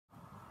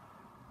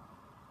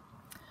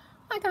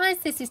Hi guys,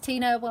 this is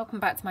Tina. Welcome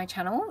back to my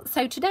channel.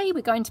 So today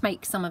we're going to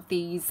make some of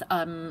these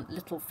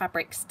little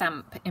fabric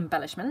stamp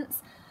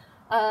embellishments.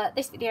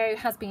 This video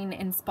has been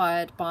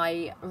inspired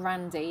by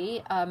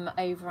Randy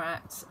over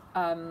at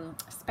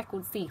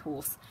Speckled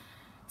Seahorse.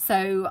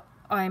 So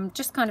I'm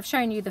just kind of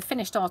showing you the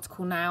finished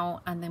article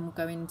now, and then we'll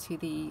go into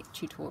the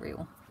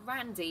tutorial.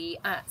 Randy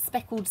at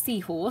Speckled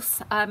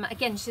Seahorse,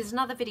 again, she's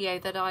another video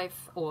that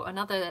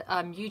another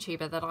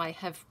YouTuber that I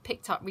have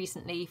picked up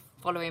recently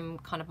following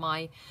kind of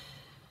my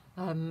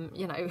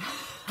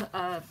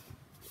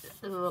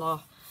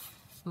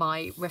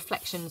my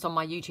reflections on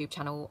my YouTube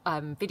channel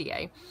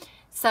video.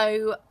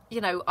 So,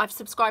 I've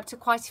subscribed to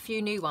quite a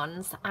few new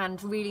ones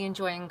and really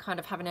enjoying kind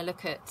of having a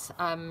look at,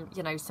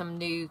 some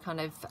new kind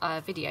of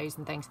videos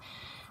and things.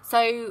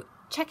 So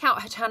check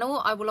out her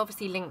channel. I will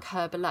obviously link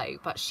her below,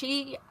 but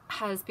she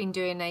has been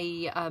doing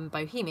a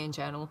Bohemian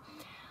journal,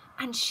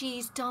 and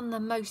she's done the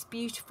most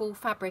beautiful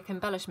fabric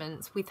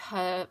embellishments with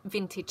her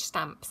vintage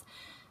stamps.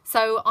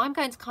 So I'm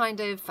going to kind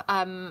of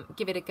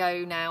give it a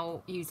go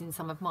now using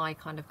some of my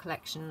kind of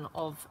collection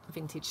of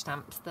vintage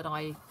stamps that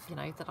I've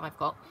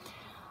got.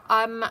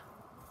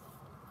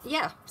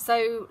 Yeah,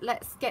 so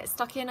let's get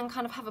stuck in and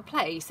kind of have a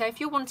play. So if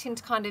you're wanting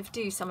to kind of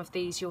do some of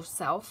these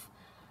yourself,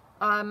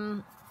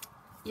 then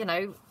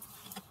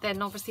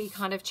obviously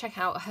kind of check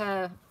out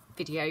her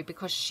video,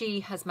 because she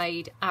has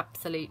made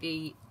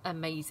absolutely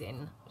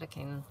amazing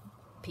looking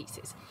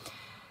pieces.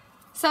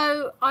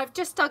 So I've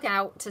just dug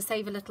out, to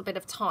save a little bit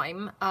of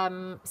time,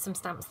 some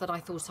stamps that I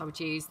thought I would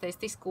use. There's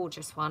this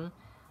gorgeous one.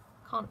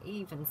 Can't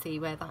even see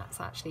where that's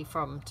actually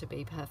from, to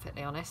be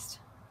perfectly honest.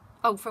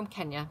 Oh, from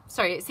Kenya.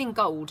 Sorry, it's in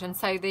gold, and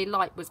so the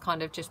light was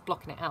kind of just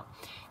blocking it out.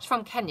 It's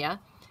from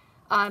Kenya.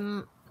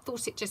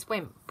 Thought it just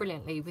went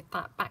brilliantly with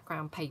that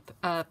background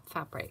paper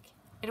fabric.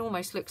 It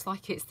almost looks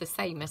like it's the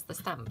same as the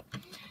stamp.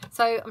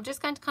 So I'm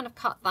just going to kind of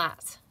cut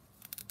that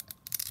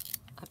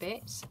a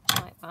bit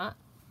like that.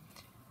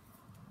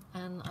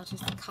 And I'll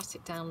just cut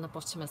it down the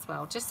bottom as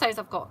well, just so as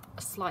I've got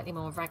a slightly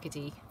more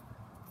raggedy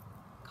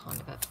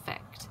kind of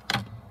effect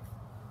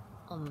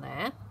on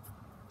there.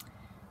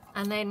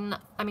 And then,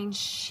 I mean,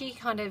 she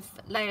kind of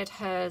layered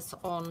hers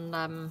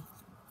on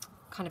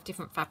kind of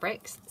different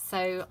fabrics,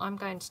 so I'm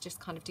going to just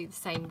kind of do the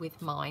same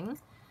with mine.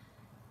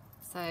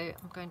 So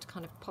I'm going to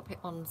kind of pop it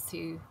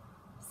onto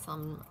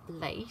some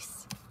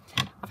lace.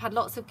 I've had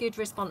lots of good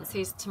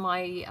responses to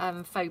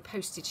my faux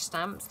postage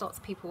stamps. Lots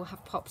of people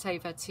have popped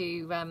over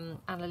to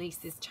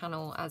Annalise's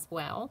channel as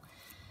well.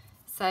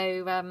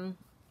 So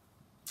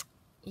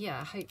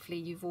yeah, hopefully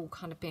you've all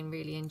kind of been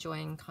really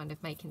enjoying kind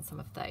of making some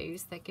of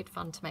those. They're good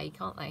fun to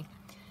make, aren't they?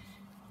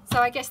 So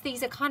I guess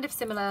these are kind of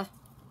similar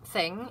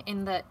thing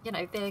in that,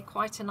 they're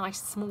quite a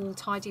nice small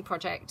tidy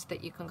project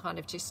that you can kind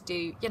of just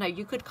do.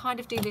 You could kind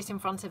of do this in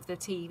front of the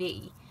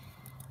TV,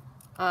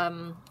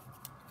 and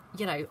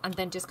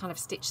then just kind of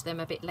stitch them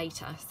a bit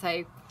later.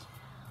 So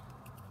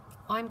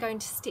I'm going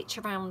to stitch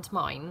around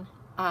mine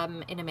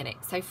in a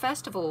minute. So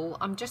first of all,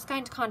 I'm just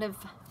going to kind of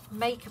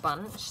make a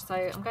bunch. So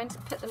I'm going to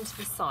put them to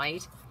the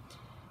side,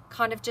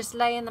 kind of just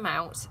laying them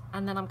out,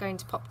 and then I'm going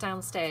to pop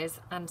downstairs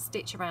and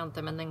stitch around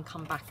them, and then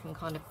come back and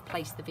kind of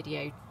place the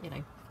video,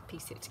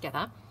 piece it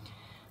together.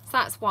 So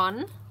that's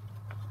one.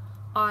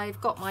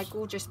 I've got my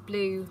gorgeous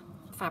blue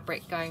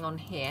fabric going on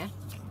here,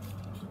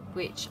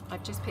 which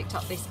I've just picked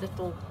up this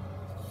little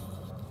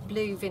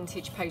blue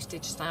vintage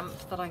postage stamp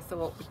that I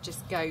thought would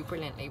just go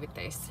brilliantly with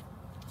this.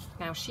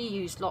 Now, she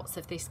used lots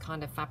of this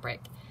kind of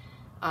fabric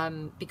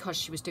because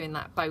she was doing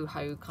that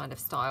boho kind of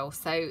style,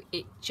 so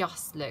it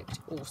just looked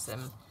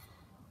awesome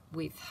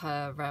with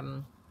her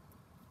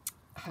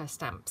her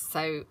stamps.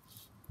 So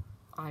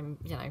I'm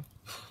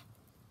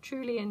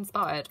truly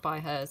inspired by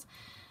hers,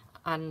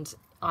 and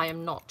I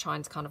am not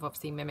trying to kind of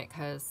obviously mimic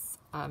hers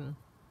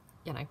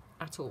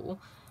at all.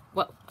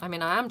 Well, I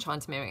mean, I am trying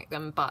to mimic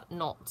them, but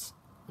not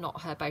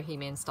her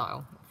bohemian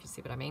style, if you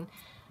see what I mean.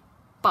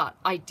 But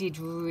I did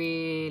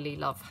really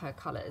love her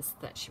colours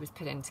that she was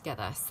putting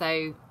together.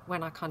 So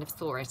when I kind of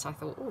saw it, I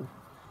thought, oh,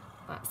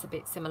 that's a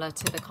bit similar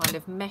to the kind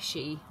of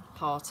meshy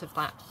part of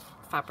that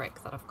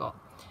fabric that I've got.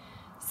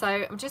 So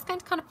I'm just going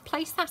to kind of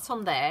place that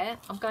on there.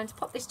 I'm going to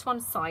pop this to one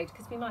side,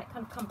 because we might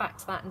kind of come back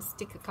to that and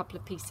stick a couple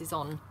of pieces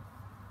on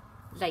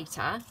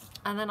later.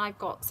 And then I've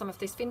got some of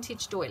this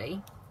vintage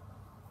doily,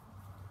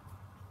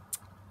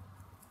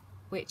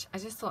 which I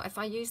just thought if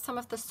I use some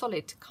of the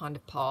solid kind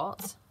of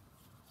part,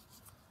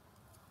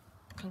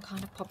 I can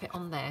kind of pop it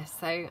on there.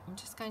 So I'm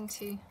just going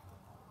to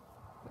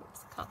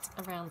cut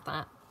around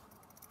that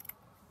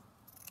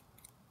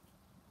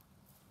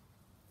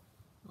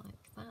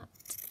like that,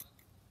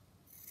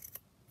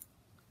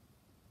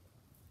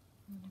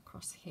 and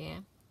across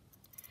here.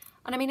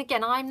 And I mean,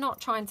 again, I'm not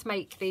trying to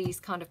make these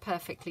kind of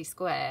perfectly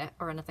square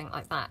or anything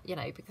like that,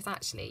 because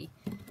actually,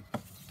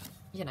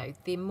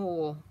 the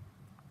more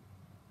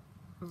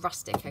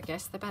rustic, I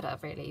guess, the better,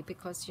 really,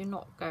 because you're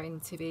not going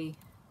to be,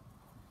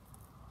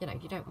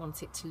 you don't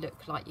want it to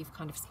look like you've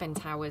kind of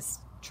spent hours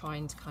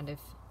trying to kind of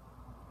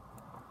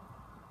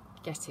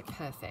get it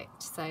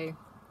perfect. So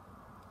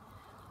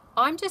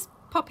I'm just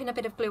popping a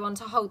bit of glue on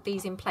to hold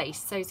these in place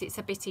so it's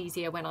a bit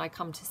easier when I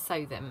come to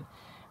sew them.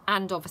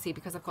 And obviously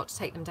because I've got to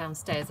take them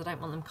downstairs, I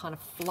don't want them kind of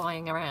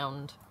flying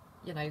around,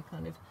 you know,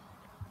 kind of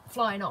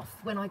flying off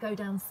when I go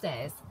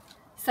downstairs.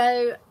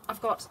 So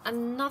I've got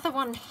another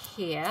one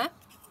here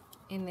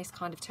in this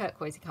kind of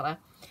turquoisey colour,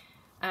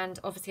 and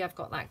obviously I've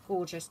got that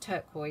gorgeous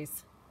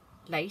turquoise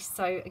lace.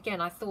 So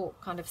again, I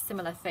thought kind of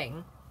similar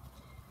thing,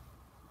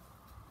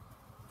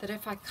 that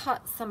if I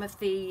cut some of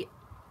the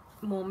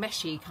more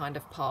meshy kind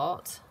of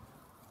part,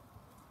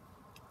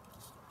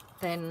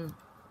 then,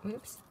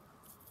 oops,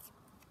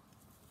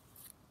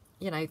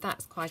 you know,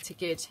 that's quite a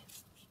good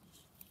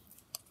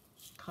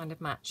kind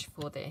of match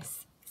for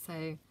this.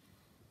 So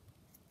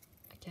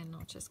again,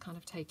 I'll just kind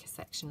of take a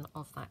section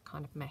of that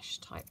kind of mesh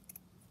type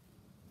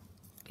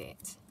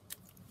bit.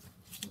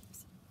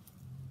 Oops.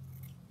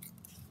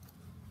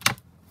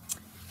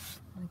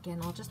 And again,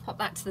 I'll just pop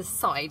that to the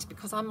side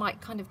because I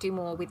might kind of do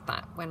more with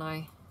that when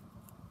I,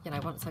 you know,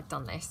 once I've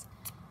done this.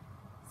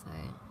 So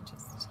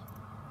just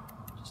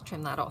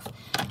trim that off.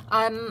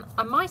 I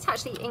might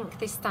actually ink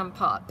this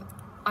stamp up.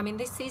 I mean,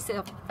 this is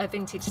a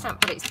vintage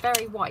stamp, but it's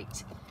very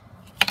white.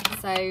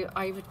 So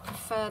I would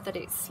prefer that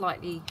it's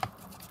slightly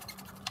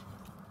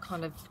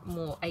kind of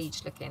more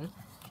aged looking.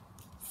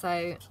 So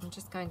I'm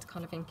just going to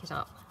kind of ink it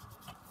up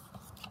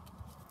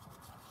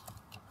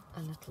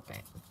a little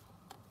bit,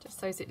 just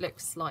so as it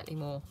looks slightly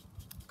more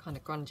kind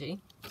of grungy,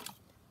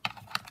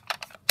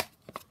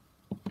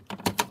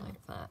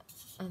 like that.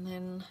 And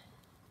then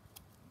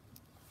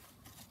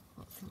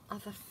got some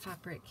other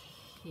fabric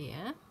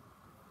here,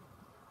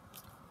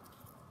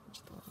 which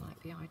I thought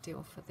might be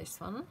ideal for this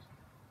one.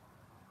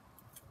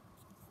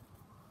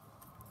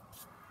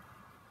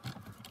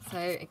 So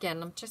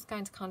again, I'm just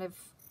going to kind of,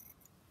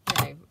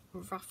 you know,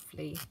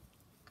 roughly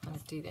kind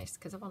of do this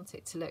because I want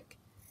it to look,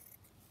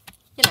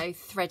 you know,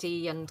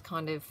 thready and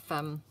kind of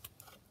a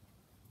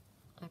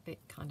bit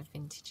kind of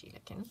vintagey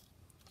looking.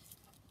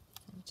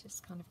 And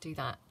just kind of do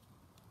that.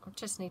 I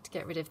just need to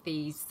get rid of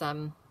these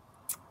little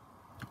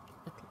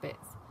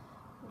bits.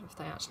 I wonder if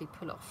they actually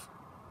pull off.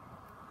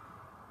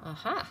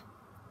 Aha,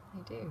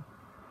 they do.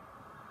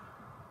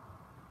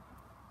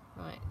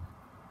 Right,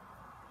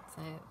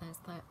 so there's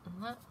that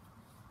and that.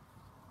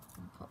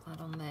 And pop that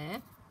on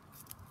there.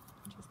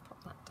 Just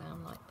pop that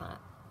down like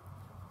that.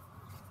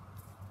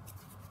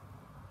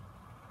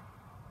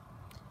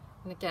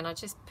 And again, I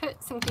just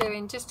put some glue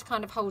in just to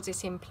kind of hold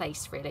it in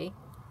place, really.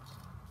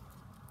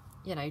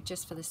 You know,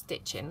 just for the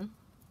stitching.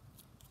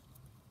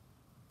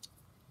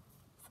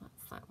 So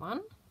that's that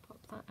one. Pop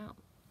that out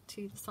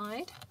to the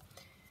side.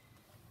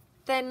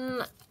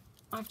 Then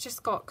I've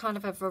just got kind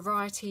of a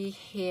variety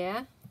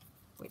here,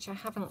 which I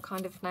haven't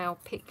kind of now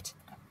picked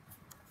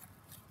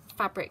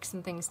fabrics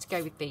and things to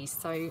go with these,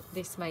 so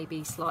this may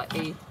be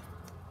slightly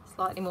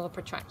more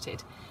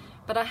protracted.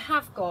 But I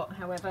have got,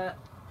 however,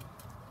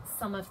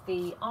 some of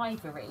the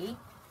ivory,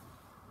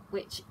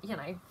 which, you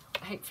know,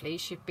 hopefully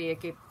should be a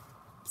good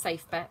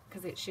safe bet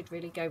because it should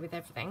really go with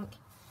everything.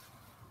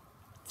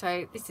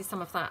 So this is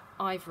some of that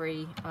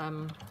ivory,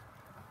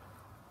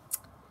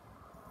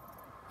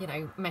 you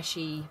know,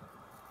 meshy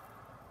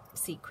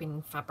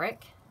sequin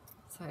fabric.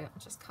 So I'll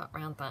just cut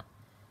around that,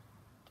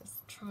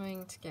 just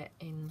trying to get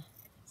in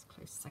as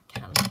close as I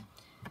can.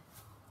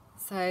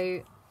 So,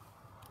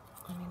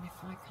 I mean,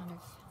 if I kind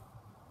of,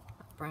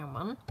 that brown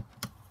one,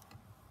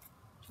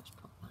 just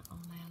pop that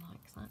on there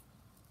like that.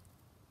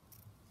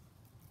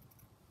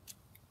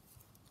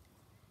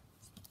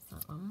 So that's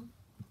that one.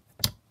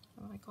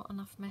 Have I got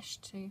enough mesh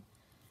to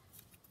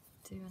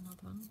do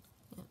another one?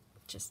 Yeah,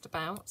 just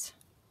about.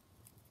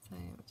 So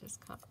we'll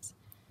just cut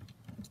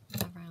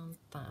around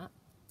that.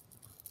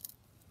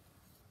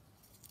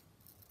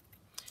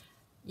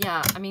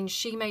 Yeah, I mean,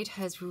 she made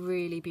hers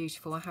really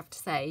beautiful, I have to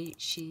say.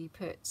 She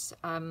put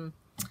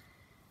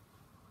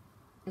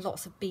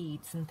lots of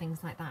beads and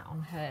things like that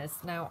on hers.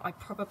 Now, I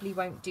probably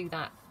won't do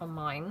that on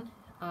mine.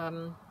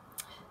 I'm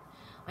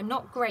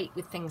not great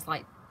with things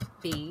like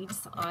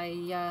beads.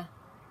 I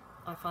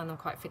find them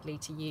quite fiddly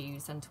to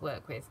use and to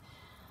work with.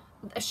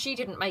 She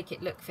didn't make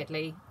it look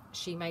fiddly.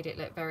 She made it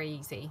look very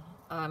easy.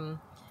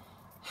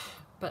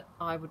 But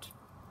I would,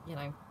 you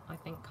know, I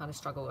think kind of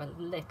struggle a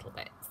little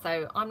bit.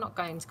 So I'm not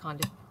going to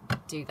kind of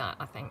do that,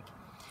 I think.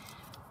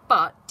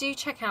 But do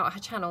check out her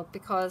channel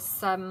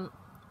because,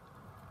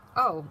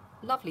 oh,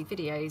 lovely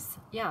videos.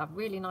 Yeah,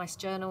 really nice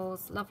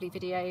journals, lovely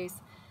videos.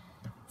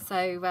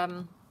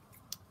 So,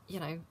 you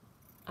know,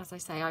 as I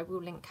say, I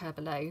will link her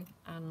below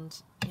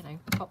and, you know,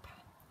 pop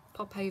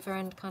over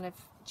and kind of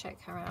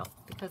check her out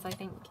because I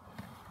think,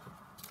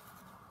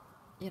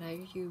 you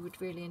know, you would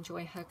really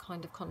enjoy her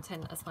kind of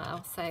content as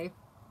well. So,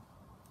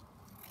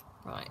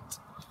 right,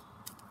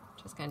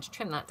 just going to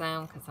trim that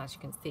down because as you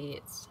can see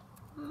it's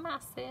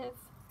massive.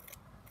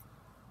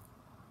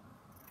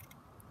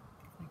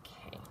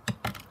 Okay,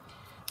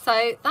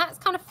 so that's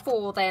kind of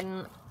 4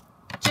 then,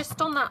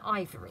 just on that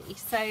ivory.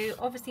 So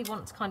obviously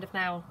want to kind of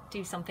now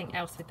do something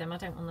else with them. I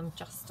don't want them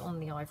just on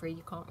the ivory,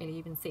 you can't really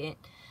even see it.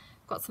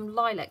 Got some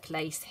lilac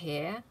lace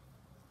here,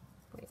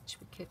 which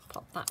we could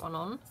pop that one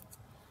on.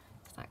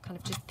 That kind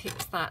of just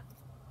picks that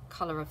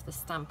colour of the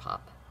stamp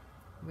up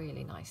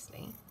really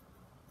nicely.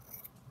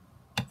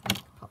 So I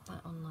can pop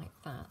that on like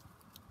that.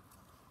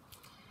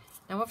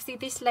 Now obviously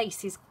this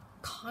lace is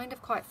kind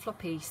of quite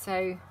floppy,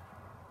 so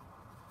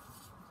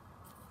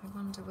I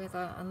wonder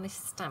whether, and this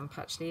stamp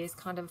actually is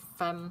kind of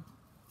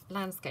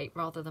landscape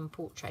rather than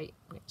portrait,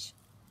 which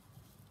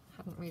I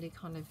hadn't really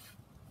kind of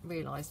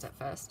realised at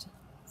first.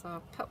 So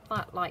I'll put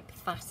that like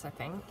that, I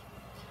think.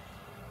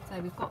 So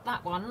we've got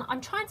that one.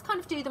 I'm trying to kind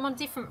of do them on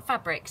different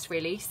fabrics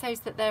really, so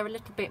that they're a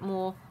little bit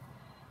more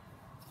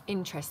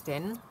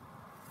interesting.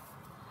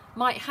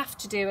 Might have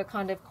to do a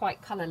kind of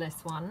quite colourless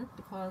one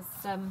because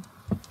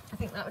I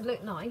think that would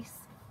look nice.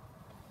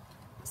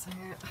 So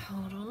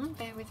hold on,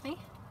 bear with me.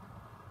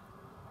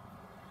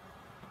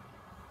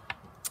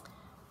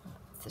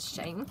 It's a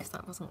shame because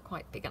that wasn't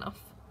quite big enough.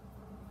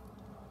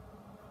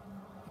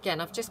 Again,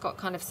 I've just got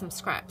kind of some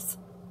scraps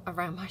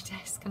around my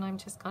desk and I'm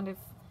just kind of,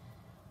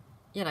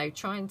 you know,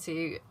 trying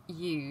to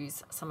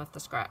use some of the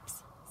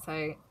scraps.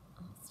 So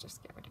let's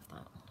just get rid of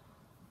that.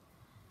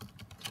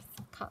 Just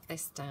cut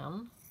this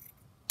down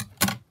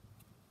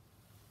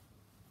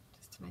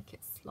just to make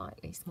it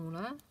slightly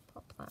smaller.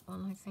 Pop that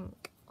one, I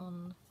think,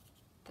 on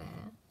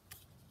there.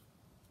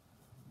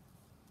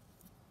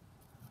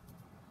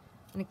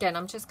 And again,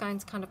 I'm just going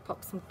to kind of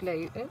pop some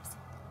glue,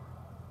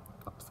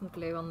 pop some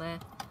glue on there,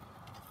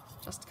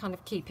 just to kind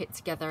of keep it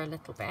together a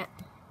little bit.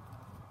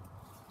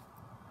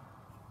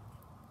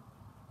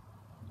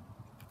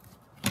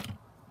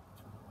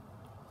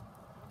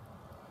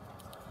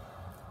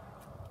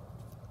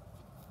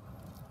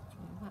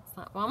 That's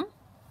that one.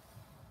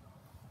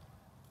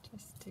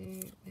 Just do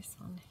this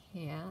one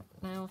here.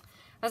 Now,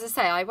 as I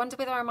say, I wonder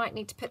whether I might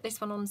need to put this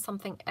one on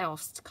something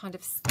else to kind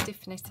of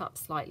stiffen it up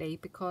slightly,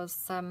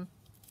 because the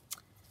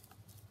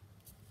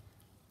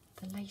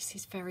lace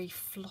is very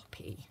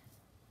floppy.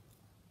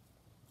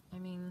 I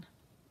mean,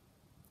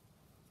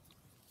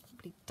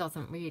 probably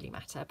doesn't really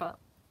matter, but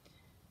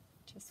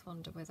just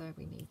wonder whether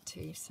we need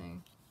to. So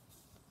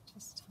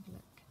just have a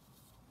look.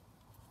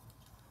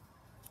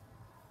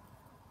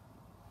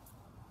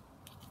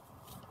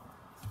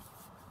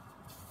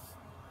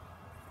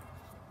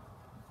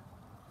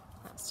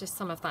 That's just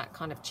some of that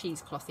kind of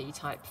cheeseclothy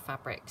type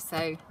fabric.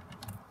 So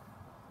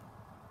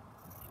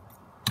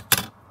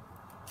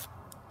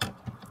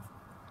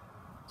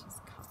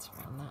just cut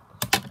around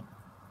that.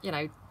 You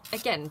know,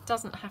 again,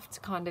 doesn't have to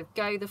kind of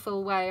go the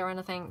full way or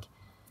anything.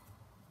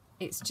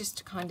 It's just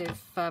to kind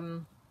of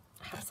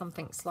have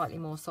something slightly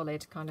more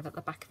solid kind of at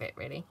the back of it,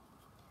 really.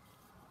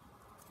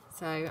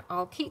 So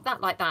I'll keep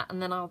that like that,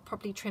 and then I'll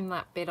probably trim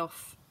that bit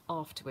off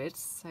afterwards.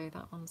 So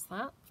that one's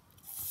that.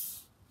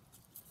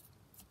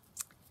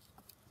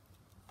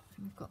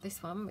 And we've got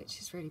this one, which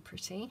is really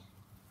pretty.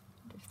 I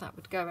wonder if that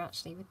would go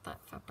actually with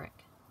that fabric.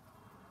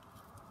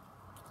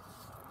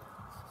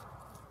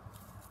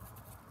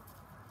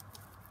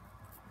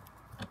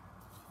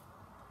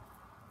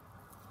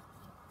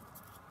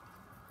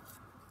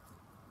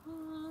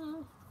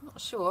 Not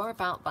sure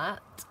about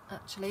that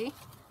actually.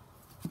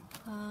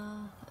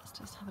 Let's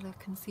just have a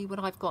look and see what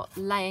I've got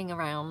laying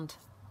around.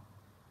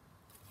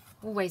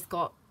 Always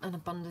got an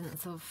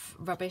abundance of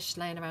rubbish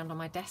laying around on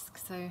my desk,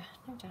 so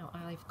no doubt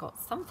I've got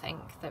something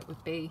that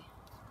would be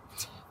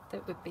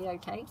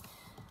okay.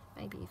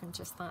 Maybe even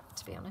just that,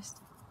 to be honest.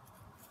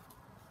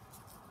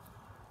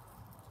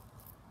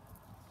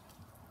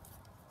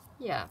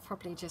 Yeah,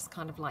 probably just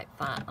kind of like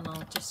that, and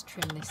I'll just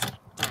trim this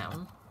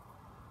down.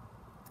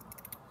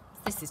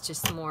 This is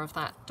just more of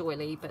that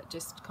doily, but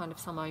just kind of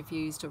some I've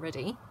used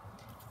already.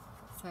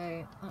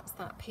 So that's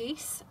that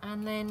piece,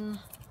 and then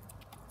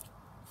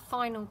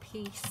final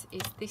piece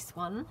is this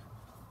one.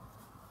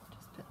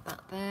 Just put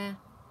that there.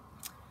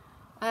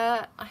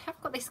 I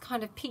have got this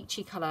kind of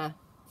peachy colour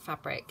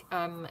fabric.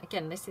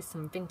 Again, this is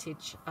some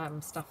vintage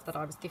stuff that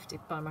I was gifted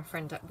by my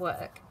friend at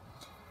work.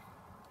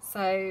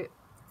 So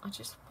I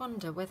just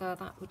wonder whether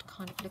that would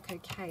kind of look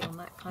okay on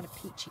that kind of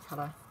peachy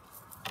colour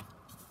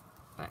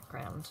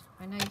background.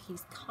 I know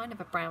he's kind of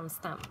a brown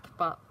stamp,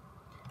 but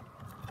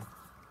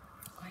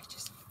I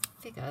just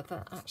figure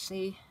that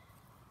actually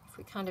if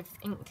we kind of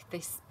ink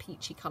this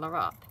peachy colour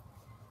up,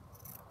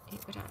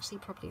 it would actually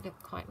probably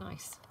look quite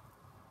nice.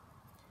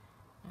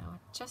 Now I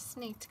just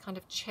need to kind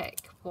of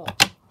check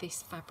what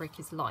this fabric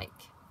is like,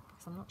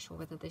 because I'm not sure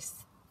whether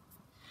this,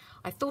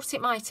 I thought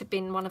it might have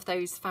been one of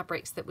those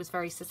fabrics that was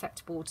very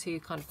susceptible to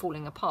kind of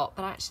falling apart,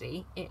 but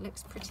actually it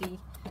looks pretty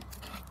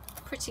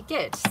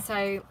good.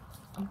 So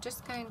I'm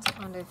just going to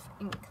kind of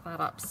ink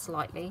that up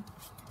slightly,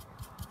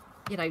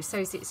 you know, so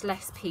it's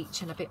less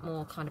peach and a bit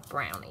more kind of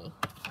browny.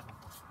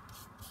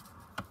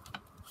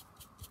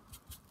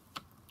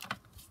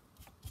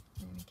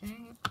 There we go.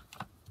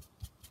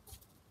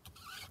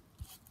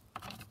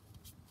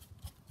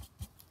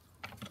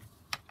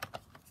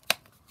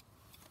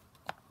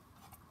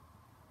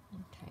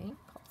 Okay,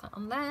 pop that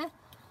on there.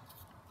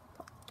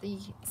 Pop the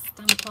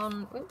stamp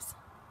on. Oops.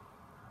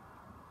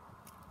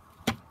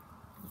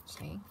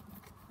 Actually,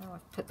 now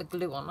I've put the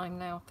glue on, I'm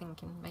now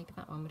thinking maybe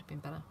that one would have been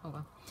better. Oh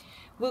well.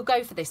 We'll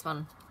go for this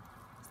one.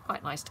 It's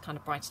quite nice to kind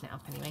of brighten it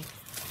up anyway.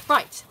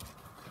 Right,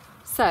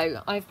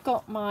 so I've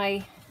got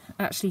my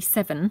actually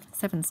seven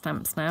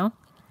stamps now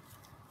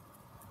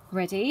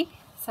ready.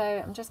 So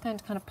I'm just going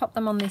to kind of pop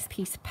them on this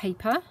piece of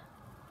paper,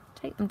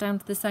 take them down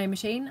to the sewing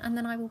machine, and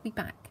then I will be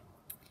back.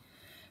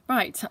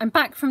 Right, I'm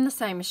back from the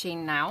sewing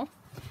machine now.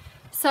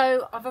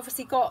 So I've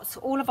obviously got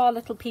all of our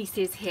little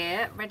pieces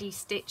here ready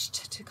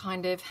stitched to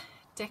kind of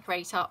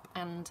decorate up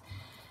and,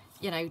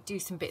 you know, do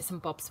some bits and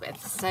bobs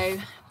with. So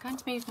I'm going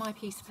to move my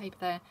piece of paper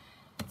there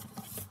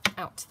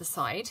out to the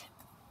side.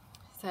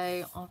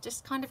 So I'll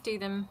just kind of do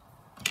them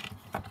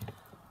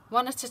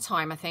one at a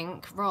time, I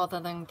think, rather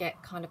than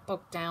get kind of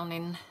bogged down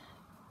in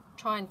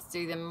trying to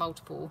do them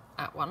multiple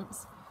at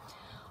once.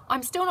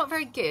 I'm still not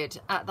very good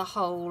at the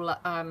whole,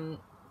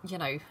 you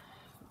know,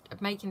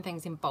 making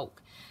things in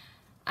bulk.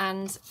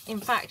 And in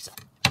fact,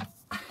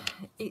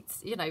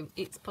 it's, you know,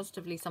 it's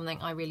positively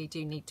something I really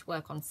do need to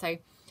work on. So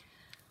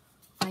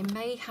I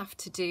may have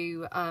to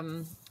do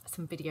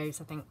some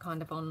videos, I think,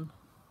 kind of on,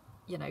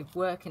 you know,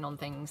 working on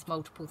things,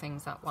 multiple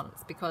things at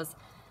once, because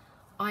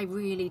I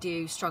really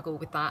do struggle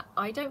with that.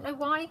 I don't know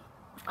why.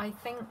 I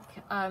think,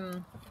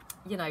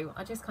 you know,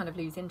 I just kind of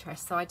lose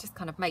interest. So I just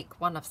kind of make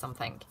one of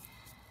something,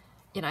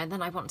 you know, and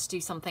then I want to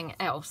do something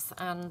else.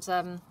 And,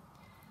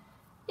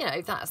 you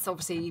know, that's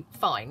obviously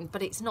fine,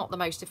 but it's not the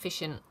most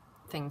efficient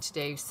thing to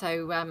do.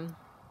 So,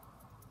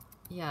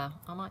 yeah,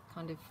 I might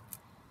kind of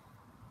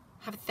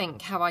have a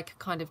think how I could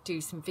kind of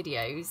do some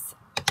videos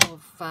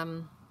of,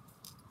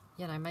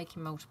 you know,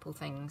 making multiple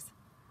things.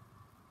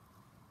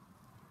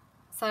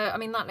 So, I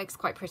mean, that looks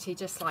quite pretty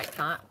just like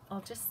that.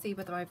 I'll just see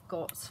whether I've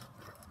got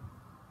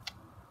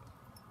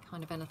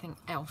kind of anything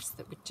else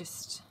that would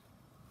just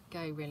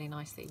go really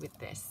nicely with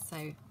this. So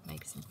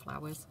maybe some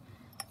flowers.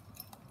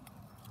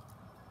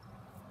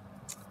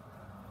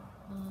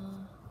 I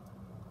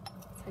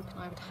was hoping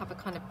I would have a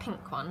kind of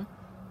pink one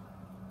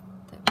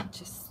that would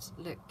just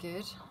look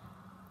good.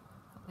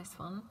 Got this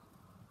one.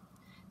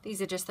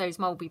 These are just those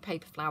Mulberry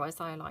paper flowers.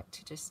 I like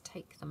to just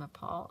take them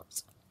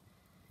apart,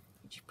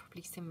 which you've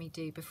probably seen me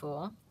do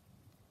before.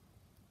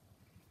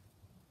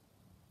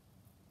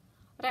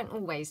 I don't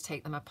always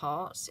take them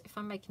apart. If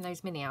I'm making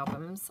those mini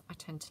albums, I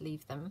tend to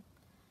leave them.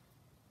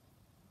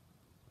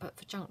 But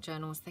for junk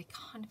journals, they're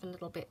kind of a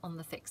little bit on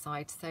the thick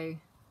side, so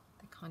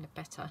they're kind of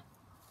better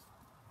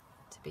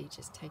to be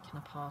just taken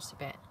apart a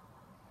bit.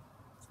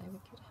 So we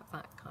could have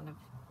that kind of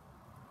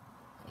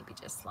maybe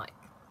just like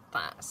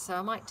that. So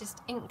I might just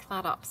ink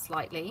that up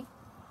slightly.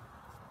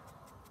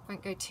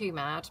 Won't go too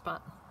mad,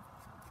 but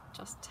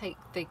just take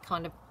the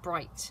kind of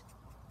bright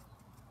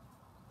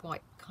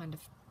white kind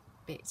of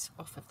bit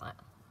off of that.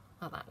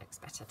 Oh, that looks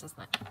better, doesn't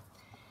it?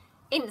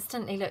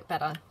 Instantly look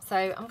better.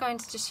 So I'm going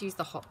to just use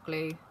the hot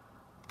glue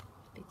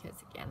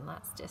because, again,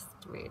 that's just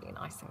really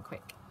nice and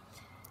quick.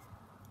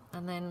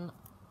 And then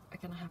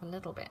we're going to have a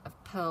little bit of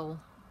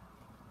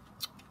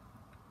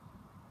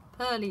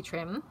pearly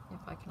trim, if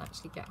I can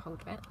actually get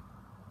hold of it.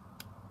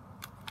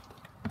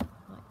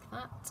 Like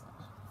that.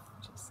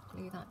 Just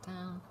glue that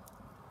down.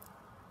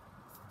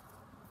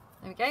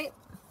 There we go.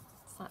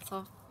 So that's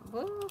our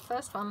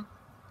first one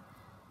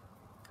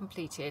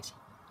completed.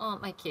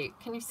 Aren't they cute?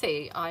 Can you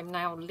see I'm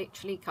now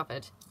literally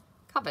covered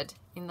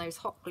in those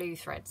hot glue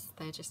threads.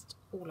 They're just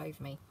all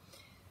over me.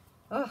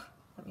 Oh,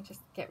 let me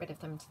just get rid of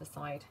them to the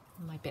side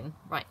in my bin.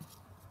 Right.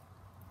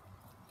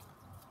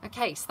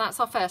 Okay, so that's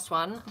our first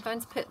one. I'm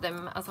going to put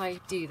them, as I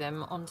do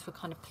them, onto a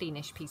kind of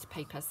cleanish piece of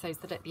paper so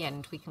that at the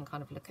end we can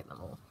kind of look at them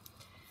all.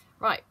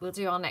 Right, we'll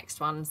do our next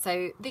one.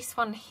 So this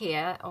one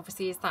here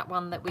obviously is that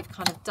one that we've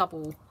kind of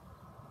double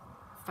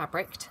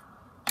fabriced,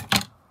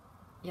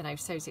 you know,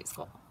 so it's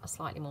got a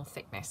slightly more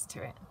thickness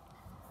to it.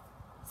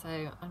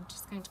 So I'm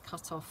just going to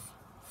cut off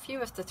a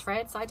few of the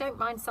threads. I don't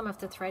mind some of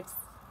the threads,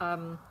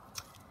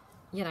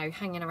 you know,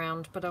 hanging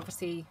around, but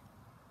obviously,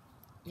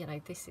 you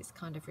know, this is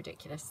kind of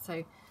ridiculous.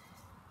 So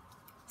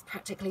it's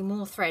practically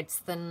more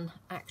threads than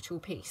actual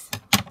piece.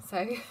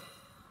 So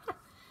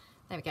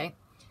there we go.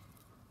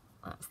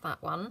 That's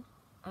that one.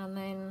 And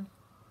then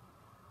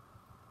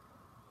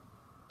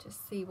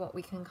just see what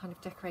we can kind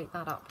of decorate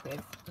that up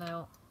with.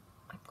 Now,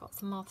 I've got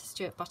some Martha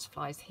Stewart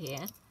butterflies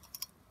here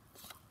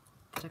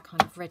that are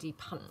kind of ready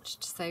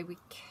punched, so we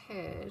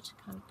could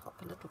kind of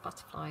pop a little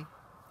butterfly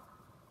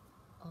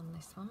on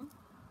this one.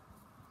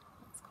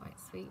 That's quite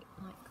sweet,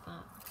 like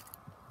that.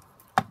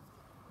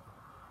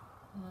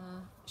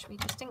 Should we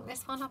just ink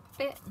this one up a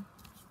bit?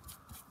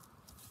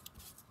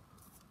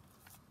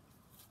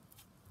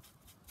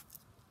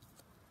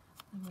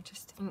 And we'll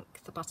just ink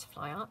the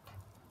butterfly up.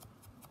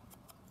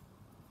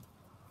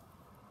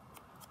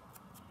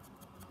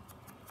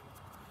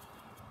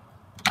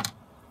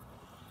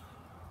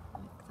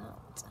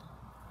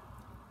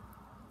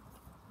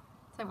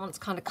 Don't want to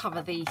kind of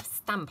cover the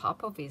stamp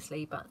up,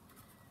 obviously, but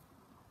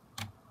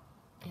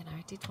you know,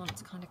 I did want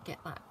to kind of get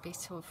that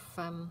bit of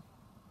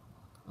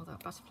well,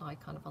 that butterfly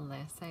kind of on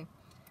there. So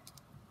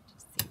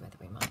just see whether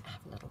we might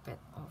have a little bit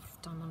of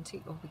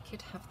diamante, or we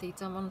could have the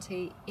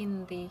diamante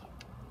in the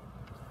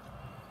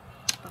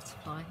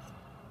butterfly,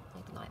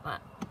 maybe like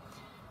that.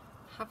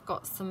 have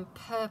got some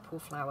purple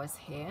flowers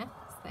here,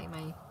 so they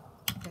may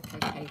look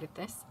okay with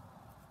this.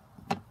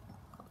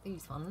 Got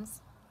these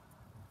ones,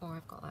 or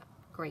I've got that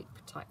grape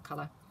type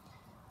colour.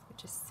 We'll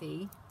just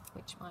see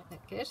which might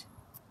look good.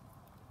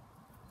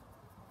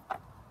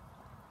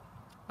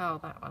 Oh,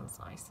 that one's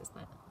nice, isn't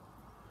it?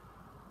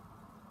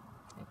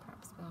 So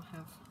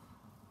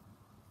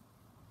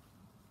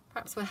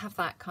perhaps we'll have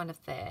that kind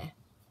of there.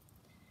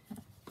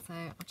 So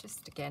I'll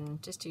just again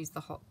just use the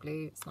hot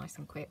glue. It's nice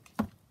and quick.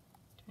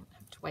 Don't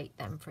have to wait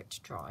then for it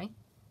to dry.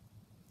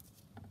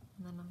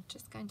 And then I'm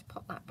just going to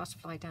pop that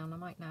butterfly down. I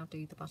might now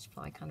do the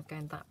butterfly kind of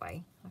going that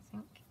way, I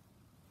think.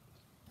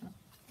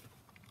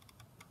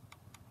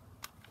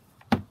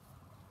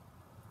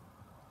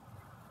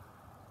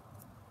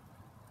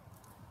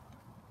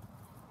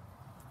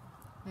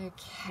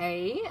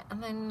 Okay,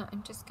 and then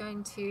I'm just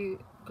going to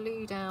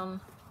glue down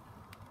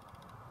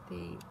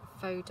the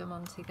faux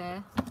diamante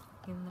there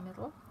in the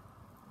middle.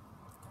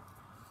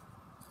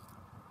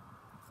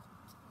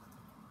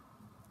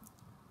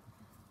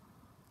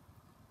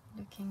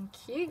 Looking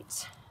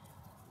cute.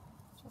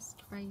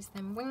 Just raise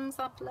them wings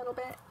up a little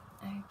bit.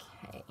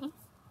 Okay,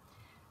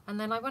 and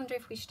then I wonder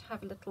if we should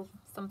have a little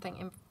something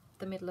in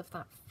the middle of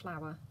that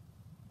flower.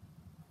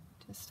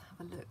 Just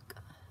have a look.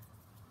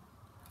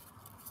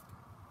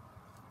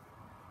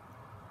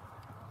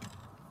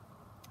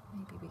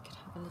 Maybe we could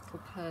have a little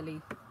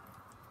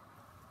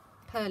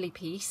pearly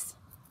piece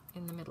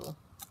in the middle.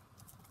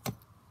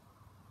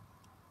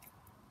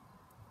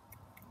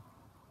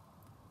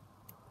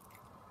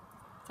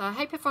 So I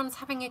hope everyone's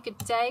having a good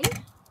day.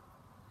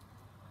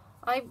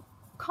 I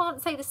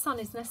can't say the sun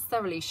is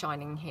necessarily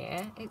shining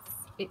here.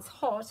 It's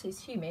hot,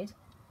 it's humid.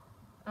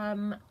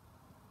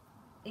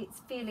 It's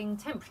feeling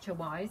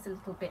temperature-wise a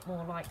little bit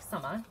more like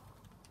summer,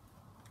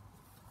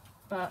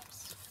 but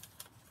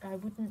I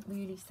wouldn't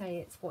really say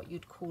it's what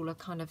you'd call a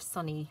kind of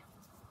sunny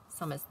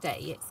summer's day.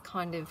 It's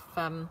kind of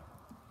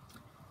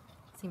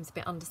seems a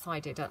bit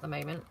undecided at the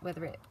moment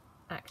whether it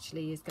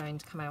actually is going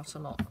to come out or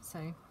not.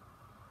 So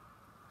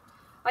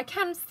I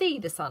can see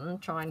the sun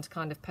trying to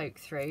kind of poke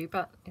through,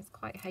 but it's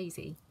quite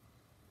hazy.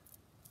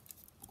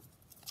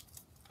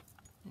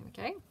 There we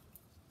go.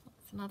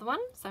 That's another one.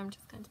 So I'm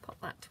just going to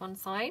pop that to one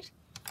side.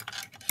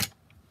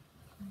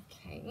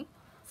 Okay.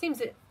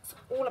 Seems it's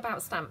all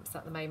about stamps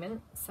at the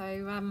moment.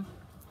 So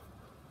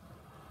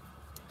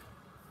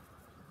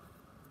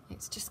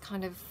it's just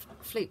kind of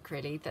fluke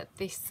really that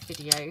this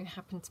video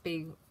happened to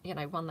be, you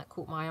know, one that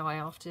caught my eye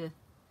after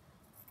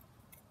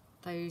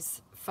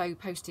those faux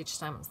postage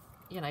stamps,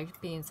 you know,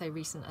 being so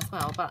recent as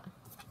well. But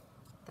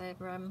they're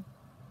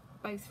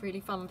both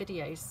really fun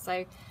videos,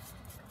 so,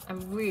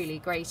 and really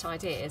great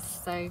ideas,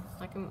 so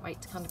I couldn't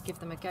wait to kind of give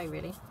them a go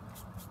really.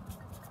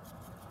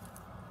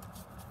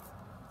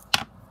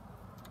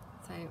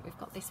 So we've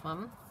got this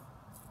one.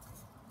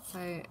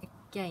 So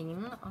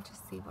again, I'll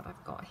just see what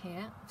I've got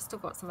here. I've still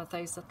got some of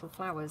those little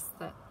flowers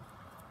that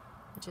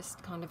are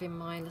just kind of in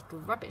my little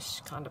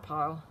rubbish kind of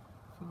pile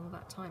from all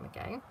that time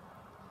ago.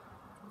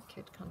 I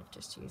could kind of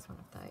just use one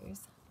of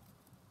those.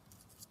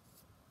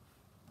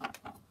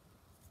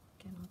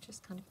 Again, I'll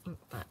just kind of ink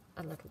that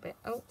a little bit.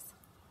 Oops,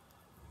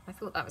 I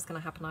thought that was going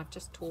to happen. I've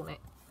just torn it.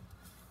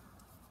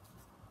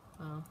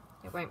 Well,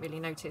 it won't really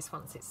notice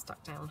once it's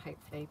stuck down,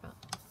 hopefully, but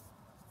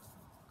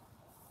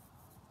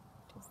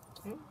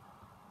just do.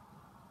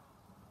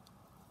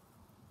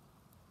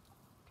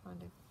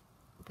 Kind of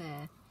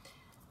there.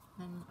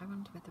 And I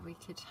wonder whether we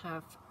could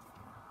have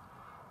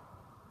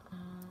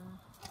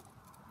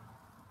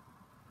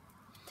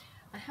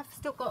I have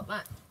still got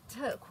that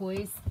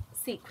turquoise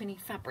sequiny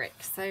fabric,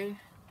 so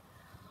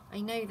I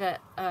know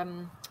that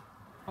on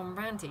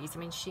Randy's, I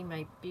mean, she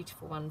made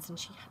beautiful ones and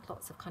she had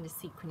lots of kind of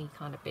sequiny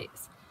kind of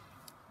bits.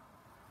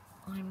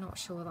 I'm not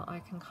sure that I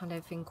can kind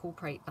of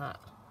incorporate that.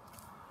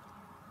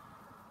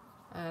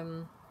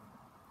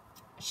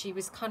 She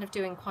was kind of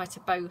doing quite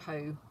a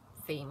boho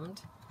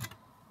themed,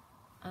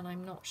 and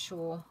I'm not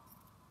sure,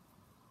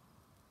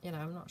 you know,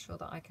 I'm not sure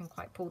that I can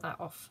quite pull that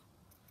off.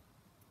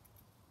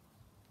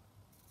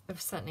 I'm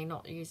certainly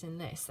not using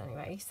this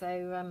anyway,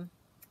 so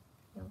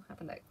we'll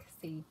have a look,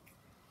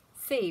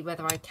 see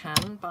whether I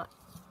can, but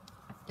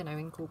you know,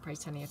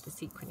 incorporate any of the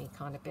sequiny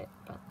kind of bit.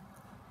 But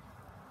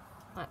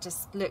that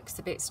just looks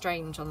a bit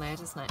strange on there,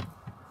 doesn't it?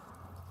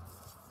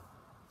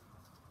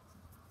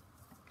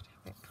 Could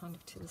have it kind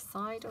of to the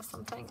side or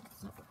something.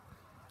 No.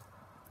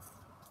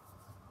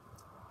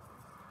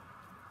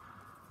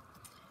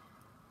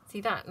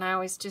 See, that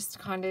now is just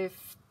kind of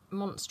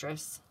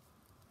monstrous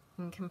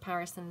in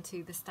comparison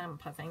to the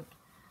stamp, I think.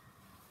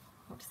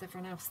 What does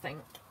everyone else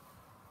think?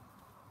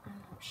 I'm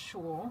not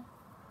sure.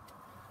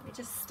 Let me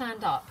just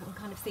stand up and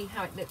kind of see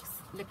how it looks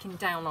looking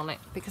down on it,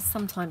 because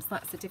sometimes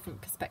that's a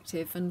different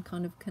perspective and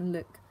kind of can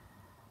look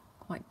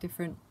quite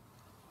different.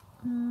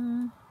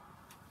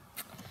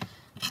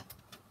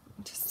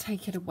 Just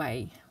take it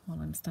away while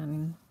I'm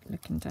standing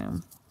looking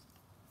down.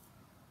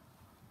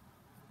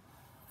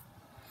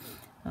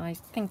 I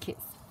think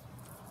it's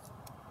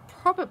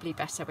probably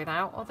better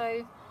without,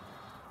 although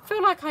I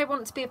feel like I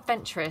want to be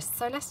adventurous,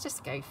 so let's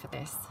just go for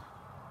this.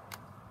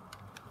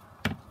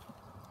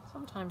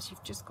 sometimes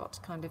you've just got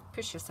to kind of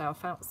push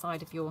yourself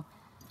outside of your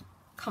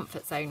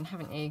comfort zone,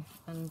 haven't you?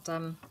 And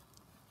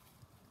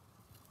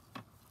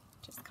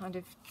just kind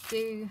of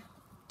do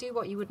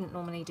what you wouldn't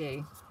normally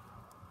do.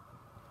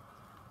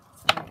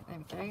 So there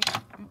we go.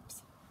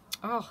 Oops.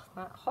 Oh,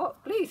 that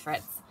hot glue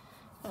threads.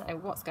 I don't know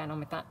what's going on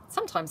with that.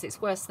 Sometimes it's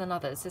worse than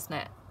others, isn't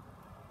it?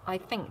 I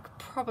think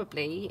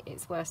probably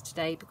it's worse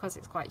today because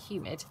it's quite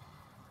humid.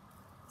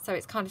 So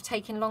it's kind of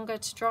taking longer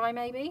to dry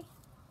maybe,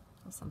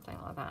 or something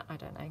like that, I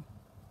don't know.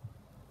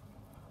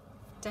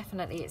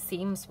 Definitely it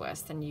seems worse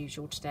than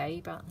usual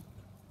today, but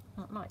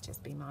it might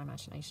just be my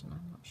imagination,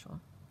 I'm not sure.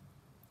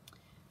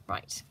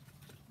 Right,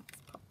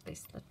 let's pop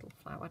this little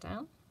flower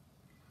down.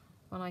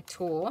 When I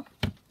tore,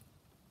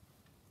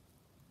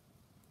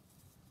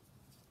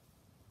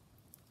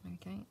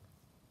 okay.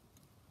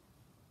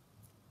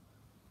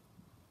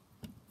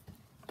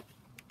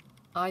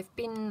 I've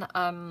been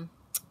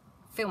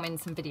filming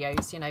some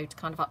videos, you know, to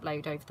kind of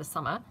upload over the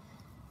summer.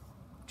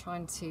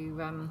 Trying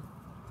to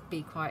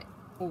be quite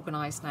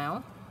organised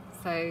now.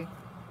 So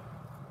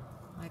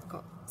I've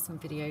got some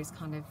videos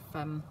kind of,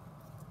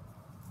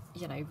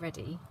 you know,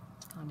 ready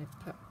to kind of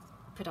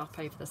put up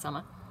over the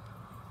summer.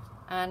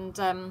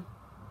 And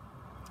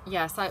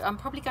yeah, so I'm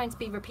probably going to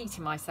be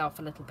repeating myself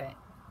a little bit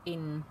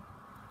in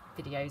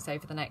videos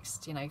over the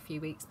next, you know,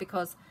 few weeks,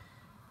 because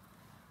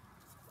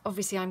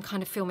obviously I'm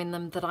kind of filming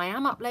them that I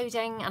am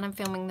uploading and I'm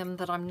filming them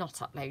that I'm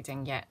not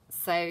uploading yet.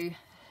 So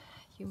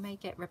you may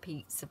get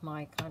repeats of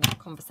my kind of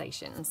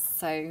conversations.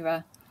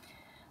 So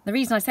the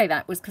reason I say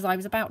that was because I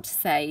was about to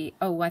say,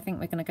 oh, I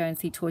think we're going to go and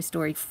see Toy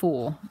Story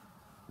 4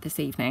 this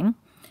evening.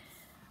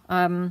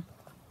 And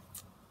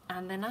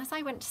then as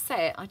I went to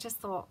say it, I just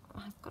thought,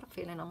 I've got a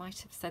feeling I might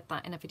have said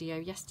that in a video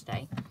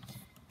yesterday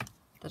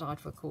that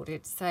I'd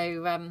recorded.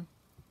 So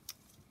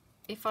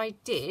if I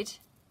did,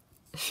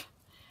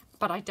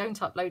 but I don't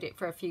upload it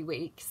for a few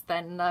weeks,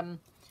 then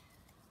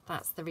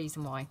that's the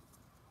reason why.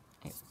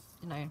 It's,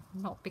 you know,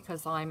 not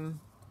because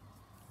I'm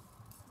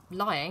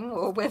lying,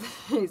 or whether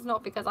it's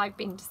not because I've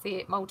been to see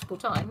it multiple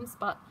times,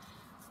 but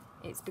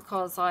it's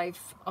because I've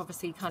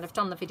obviously kind of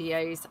done the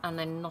videos and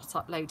then not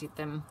uploaded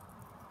them,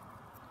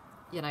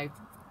 you know,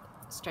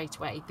 straight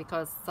away,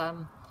 because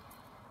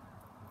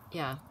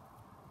yeah,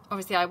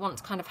 obviously I want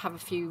to kind of have a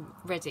few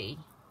ready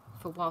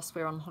for whilst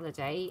we're on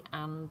holiday,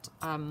 and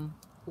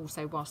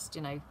also whilst,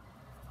 you know,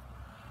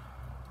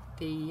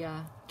 the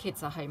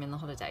kids are home in the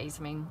holidays.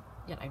 I mean,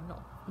 you know,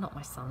 not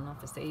my son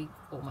obviously,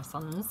 or my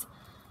sons,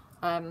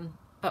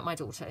 but my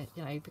daughter,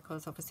 you know,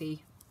 because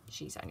obviously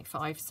she's only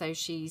 5, so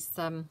she's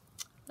a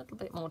little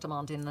bit more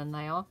demanding than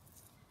they are.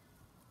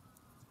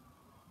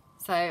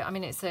 So I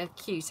mean, it's a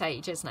cute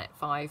age, isn't it,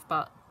 5,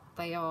 but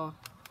they are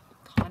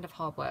kind of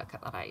hard work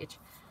at that age.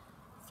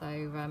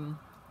 So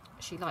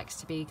she likes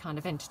to be kind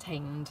of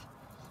entertained,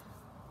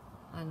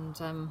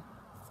 and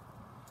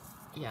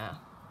yeah,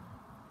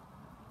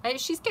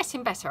 she's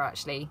getting better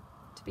actually.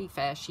 To be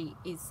fair, she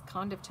is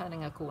kind of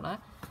turning a corner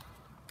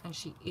and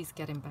she is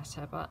getting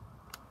better, but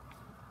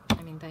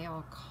I mean, they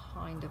are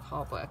kind of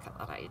hard work at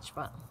that age,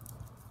 but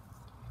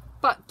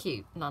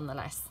cute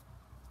nonetheless.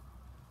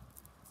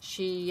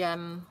 She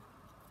did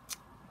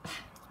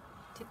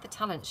the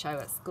talent show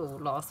at school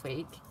last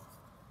week.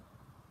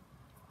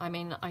 I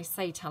mean, I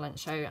say talent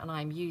show and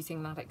I'm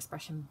using that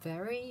expression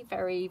very,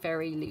 very,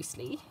 very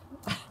loosely.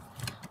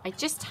 I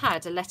just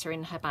had a letter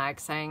in her bag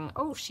saying,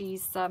 oh,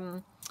 she's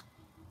going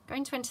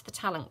to enter the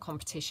talent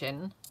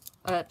competition.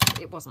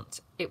 It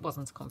wasn't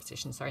a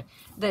competition, sorry,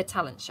 the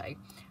talent show.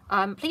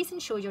 Please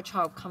ensure your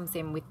child comes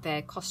in with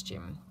their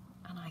costume.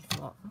 And I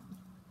thought,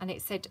 and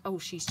it said, oh,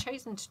 she's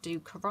chosen to do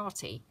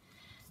karate.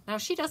 Now,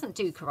 she doesn't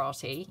do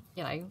karate,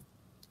 you know,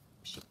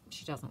 she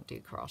doesn't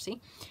do karate.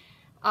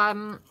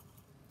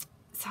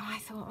 So I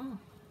thought, oh,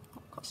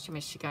 what costume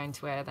is she going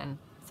to wear then?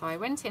 So I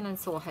went in and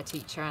saw her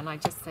teacher, and I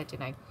just said, you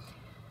know,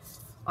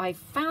 I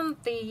found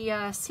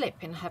the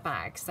slip in her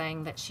bag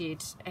saying that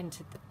she'd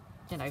entered the,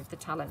 you know, the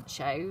talent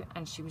show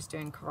and she was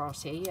doing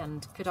karate,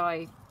 and could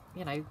I,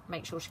 you know,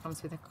 make sure she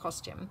comes with a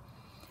costume?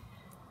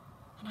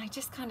 And I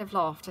just kind of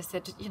laughed. I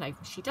said, you know,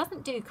 she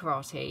doesn't do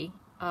karate,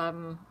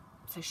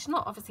 so she's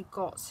not obviously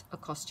got a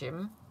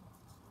costume.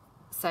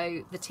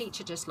 So the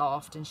teacher just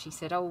laughed and she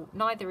said, oh,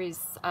 neither is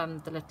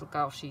the little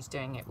girl she's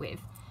doing it with.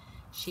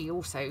 She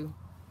also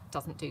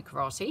doesn't do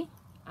karate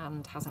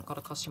and hasn't got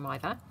a costume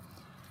either.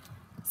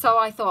 So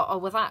I thought, oh,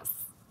 well, that's,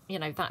 you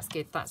know, that's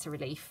good. That's a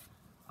relief.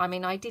 I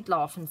mean, I did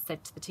laugh and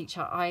said to the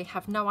teacher, I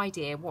have no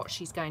idea what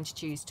she's going to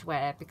choose to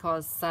wear,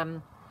 because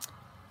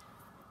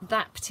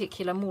that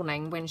particular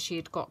morning when she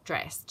had got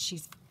dressed,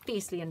 she's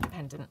fiercely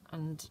independent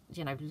and,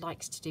 you know,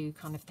 likes to do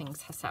kind of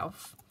things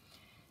herself.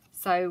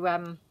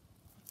 So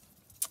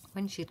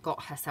when she had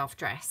got herself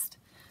dressed,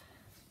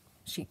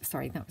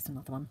 sorry, that was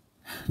another one.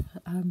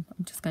 I'm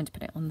just going to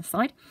put it on the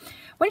side.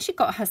 When she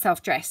got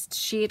herself dressed,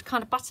 she had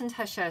kind of buttoned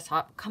her shirt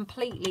up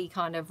completely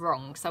kind of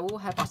wrong. So all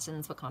her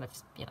buttons were kind of,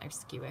 you know,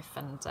 skew-iff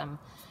and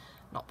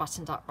not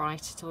buttoned up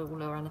right at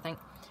all or anything.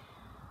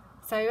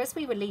 So as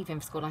we were leaving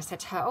for school, I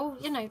said to her, oh,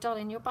 you know,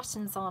 darling, your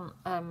buttons aren't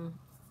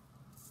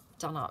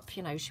done up.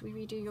 You know, should we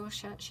redo your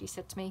shirt? She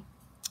said to me,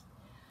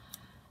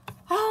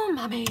 oh,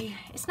 mummy,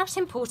 it's not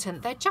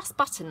important. They're just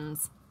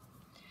buttons.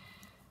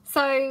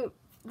 So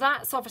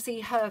that's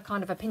obviously her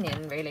kind of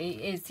opinion, really,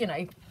 is, you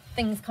know,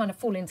 things kind of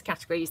fall into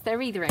categories.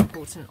 They're either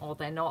important or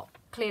they're not.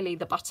 Clearly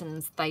the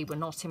buttons, they were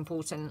not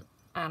important.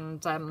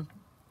 And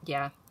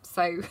yeah,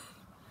 so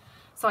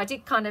I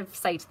did kind of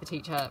say to the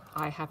teacher,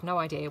 I have no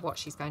idea what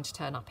she's going to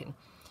turn up in.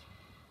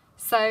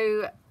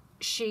 So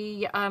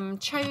she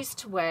chose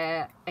to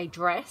wear a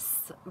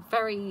dress,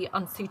 very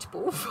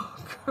unsuitable for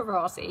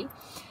karate.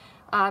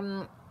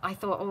 I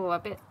thought, oh, a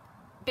bit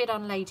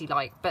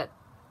unladylike, but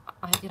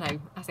you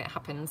know, as it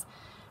happens,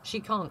 she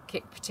can't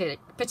kick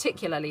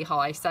particularly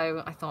high.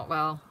 So I thought,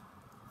 well,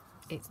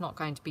 it's not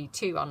going to be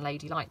too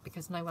unladylike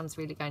because no one's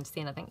really going to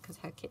see anything because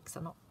her kicks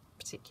are not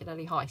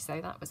particularly high. So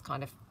that was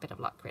kind of a bit of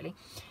luck, really.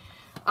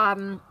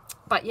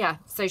 But yeah,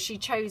 so she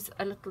chose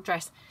a little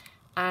dress,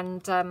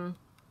 and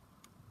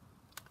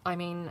I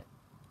mean,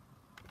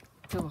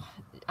 oh,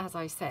 as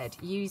I said,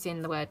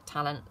 using the word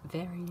talent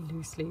very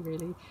loosely,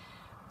 really,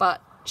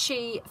 but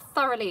she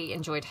thoroughly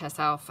enjoyed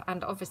herself.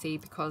 And obviously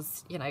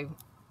because, you know,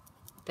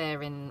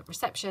 they're in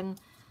reception,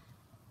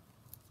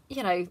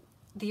 you know,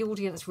 the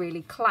audience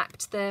really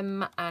clapped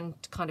them and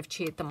kind of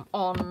cheered them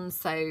on.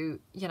 So,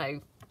 you know,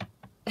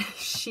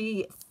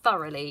 she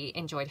thoroughly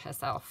enjoyed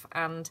herself.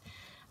 And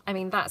I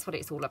mean, that's what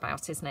it's all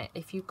about, isn't it?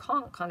 If you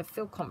can't kind of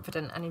feel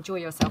confident and enjoy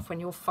yourself when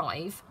you're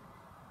 5,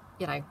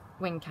 you know,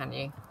 when can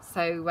you?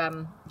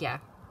 So yeah,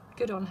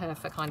 good on her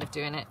for kind of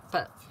doing it.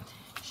 But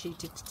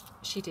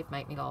she did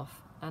make me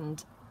laugh,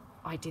 and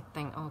I did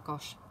think, oh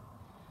gosh,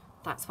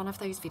 that's one of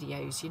those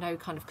videos, you know,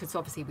 kind of, because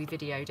obviously we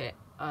videoed it,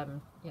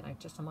 you know,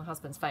 just on my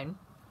husband's phone,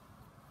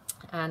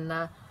 and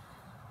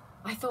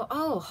I thought,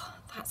 oh,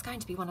 that's going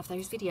to be one of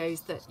those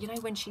videos that, you know,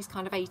 when she's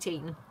kind of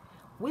 18,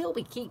 we'll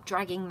be keep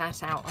dragging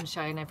that out and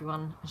showing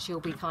everyone, and she'll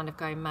be kind of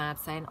going mad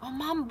saying, oh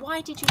mum, why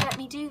did you let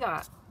me do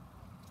that?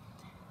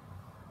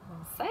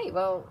 I'll say,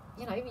 well,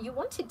 you know, you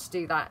wanted to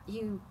do that,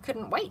 you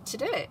couldn't wait to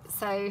do it,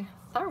 so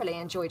thoroughly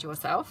enjoyed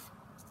yourself.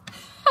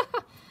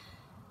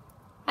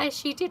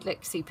 She did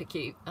look super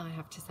cute, I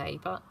have to say,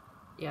 but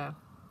yeah,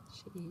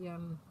 she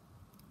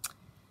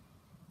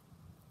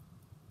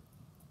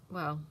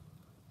well,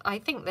 I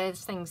think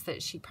there's things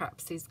that she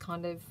perhaps is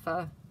kind of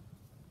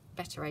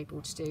better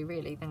able to do,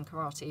 really, than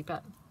karate,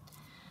 but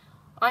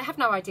I have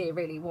no idea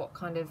really what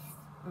kind of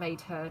made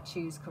her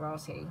choose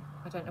karate.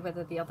 I don't know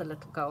whether the other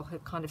little girl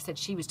had kind of said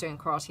she was doing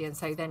karate, and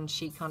so then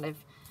she kind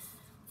of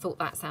thought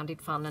that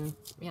sounded fun and,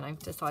 you know,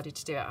 decided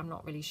to do it. I'm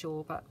not really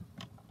sure, but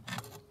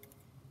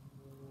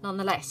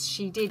nonetheless,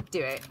 she did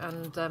do it,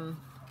 and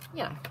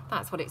you know,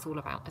 that's what it's all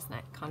about, isn't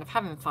it? Kind of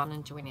having fun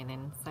and joining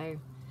in. So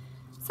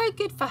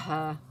good for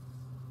her.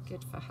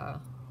 Good for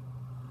her.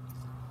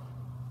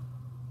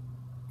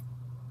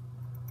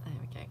 There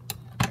we go.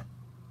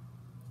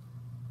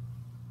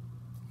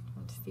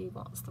 Want to see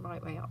what's the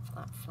right way up for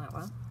that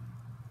flower.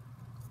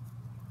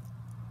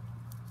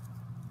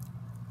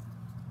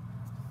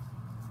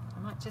 I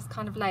might just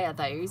kind of layer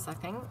those, I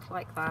think,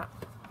 like that.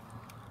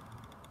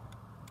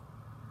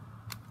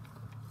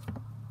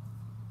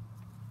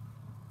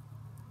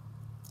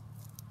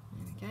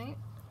 There we go.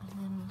 And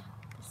then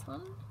this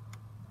one.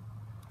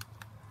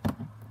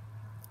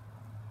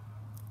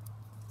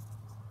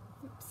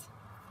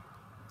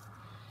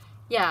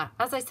 Yeah,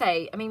 as I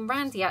say, I mean,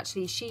 Randy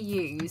actually, she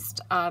used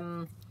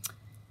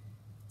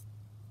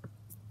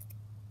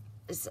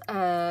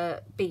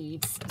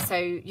beads. So,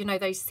 you know,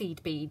 those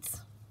seed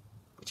beads,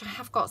 which I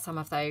have got some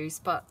of those,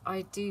 but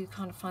I do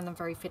kind of find them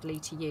very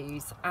fiddly to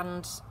use.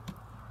 And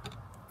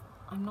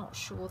I'm not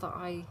sure that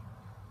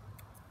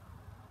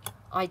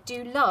I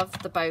do love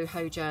the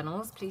boho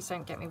journals, please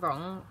don't get me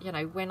wrong. You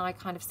know, when I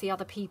kind of see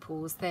other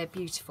people's, they're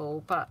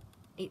beautiful, but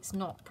it's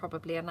not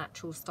probably a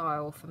natural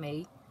style for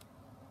me.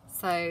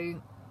 So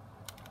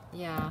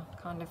yeah,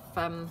 kind of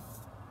I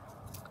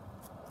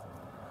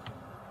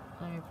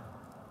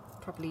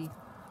probably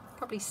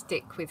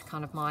stick with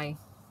kind of my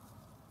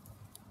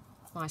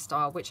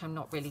style, which I'm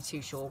not really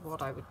too sure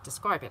what I would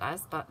describe it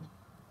as, but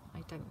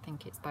I don't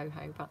think it's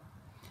boho. But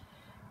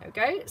there we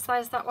go, so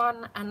there's that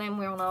one, and then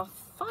we're on our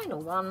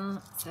final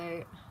one.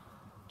 So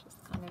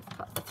just kind of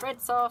cut the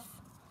threads off.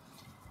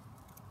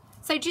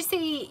 So do you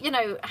see, you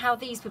know, how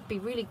these would be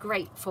really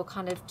great for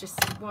kind of just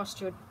whilst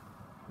you're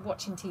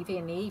watching TV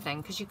in the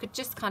evening, because you could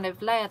just kind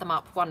of layer them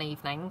up one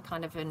evening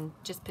kind of and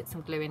just put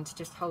some glue in to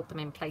just hold them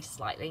in place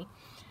slightly.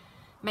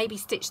 Maybe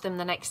stitch them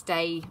the next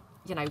day,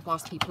 you know,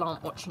 whilst people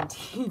aren't watching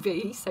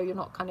TV, so you're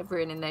not kind of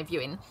ruining their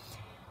viewing.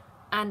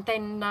 And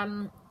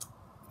then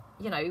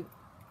you know,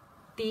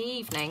 the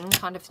evening,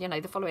 kind of, you know,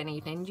 the following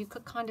evening, you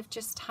could kind of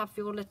just have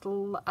your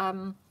little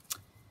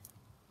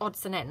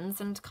odds and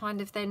ends and kind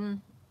of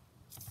then,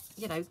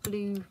 you know,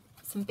 glue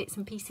some bits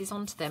and pieces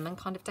onto them and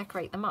kind of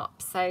decorate them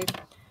up. So,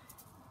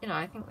 you know,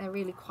 I think they're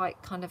really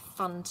quite kind of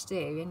fun to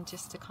do, and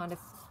just to kind of,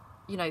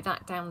 you know,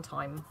 that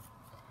downtime,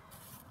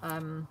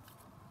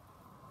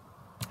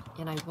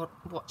 you know,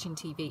 watching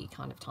TV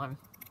kind of time.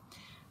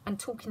 And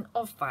talking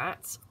of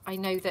that, I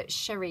know that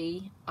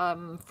Sherry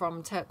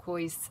from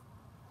Turquoise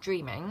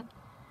Dreaming,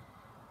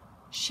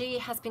 she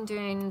has been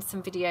doing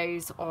some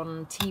videos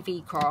on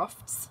TV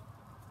crafts,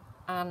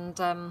 and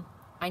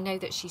I know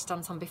that she's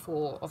done some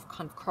before of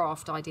kind of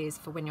craft ideas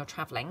for when you're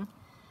traveling,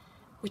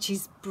 which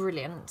is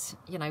brilliant,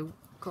 you know,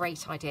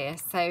 great idea.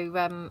 So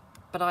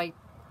but I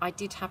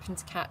did happen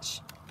to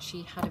catch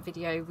she had a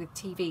video with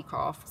TV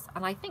crafts,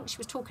 and I think she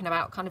was talking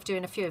about kind of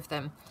doing a few of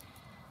them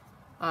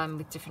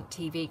with different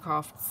TV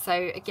crafts.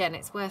 So again,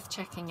 it's worth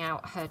checking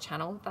out her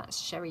channel. That's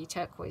Sherry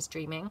Turquoise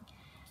Dreaming.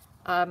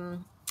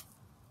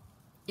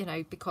 You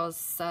know,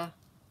 because I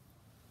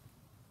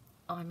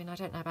mean, I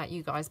don't know about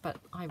you guys, but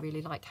I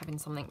really like having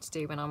something to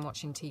do when I'm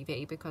watching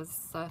TV,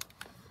 because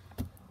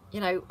you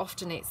know,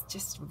 often it's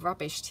just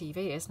rubbish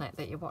TV, isn't it,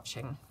 that you're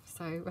watching.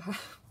 So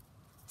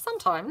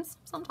sometimes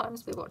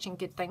we're watching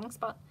good things,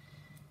 but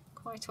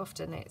quite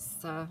often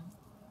it's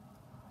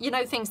you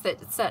know, things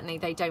that certainly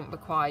they don't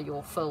require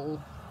your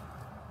full,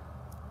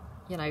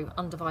 you know,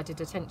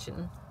 undivided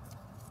attention.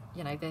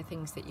 You know, they're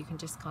things that you can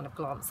just kind of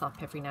glance up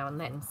every now and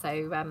then.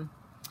 So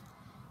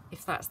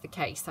if that's the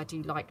case, I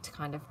do like to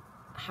kind of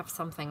have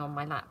something on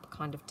my lap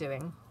kind of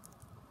doing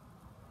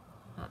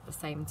at the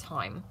same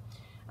time.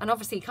 And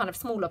obviously kind of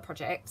smaller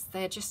projects,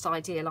 they're just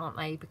ideal, aren't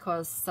they?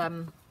 Because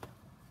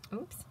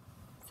oops,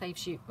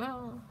 saves you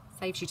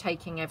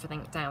taking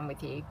everything down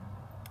with you,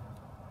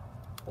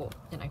 or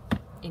you know,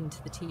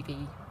 into the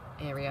TV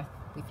area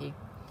with you.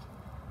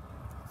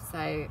 So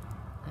there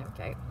we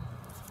go.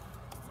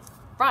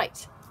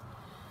 Right,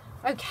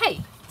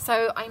 okay,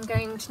 so I'm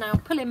going to now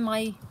pull in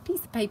my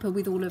piece of paper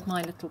with all of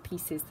my little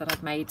pieces that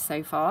I've made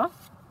so far.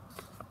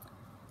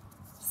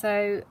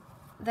 So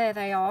there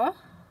they are.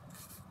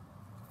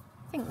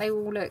 I think they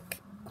all look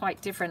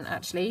quite different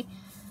actually.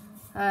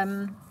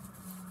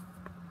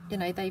 You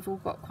know, they've all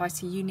got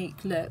quite a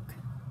unique look.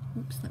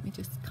 Oops, let me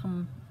just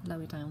come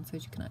lower down so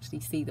you can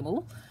actually see them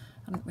all.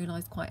 I didn't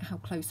realise quite how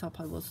close up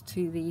I was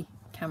to the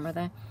camera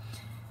there.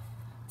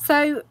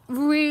 So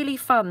really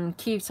fun,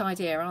 cute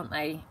idea, aren't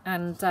they?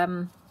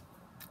 And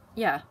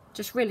yeah,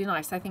 just really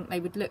nice. I think they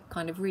would look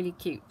kind of really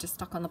cute just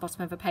stuck on the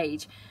bottom of a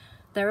page.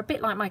 They're a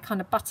bit like my kind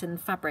of button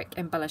fabric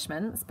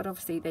embellishments, but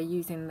obviously they're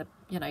using the,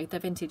 you know, the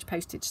vintage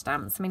postage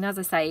stamps. I mean, as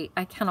I say,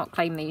 I cannot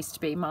claim these to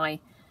be my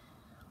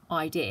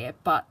idea,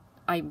 but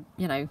I'm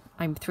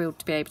thrilled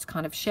to be able to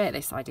kind of share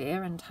this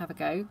idea and have a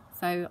go.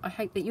 So I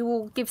hope that you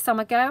all give some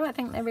a go. I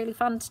think they're really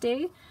fun to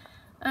do.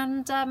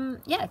 And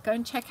yeah, go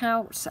and check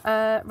out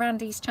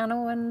Randy's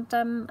channel and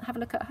have a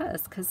look at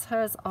hers, because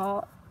hers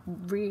are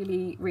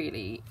really,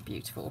 really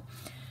beautiful.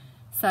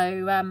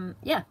 So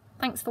yeah,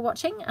 thanks for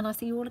watching, and I'll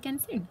see you all again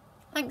soon.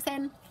 Thanks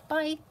then,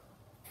 bye.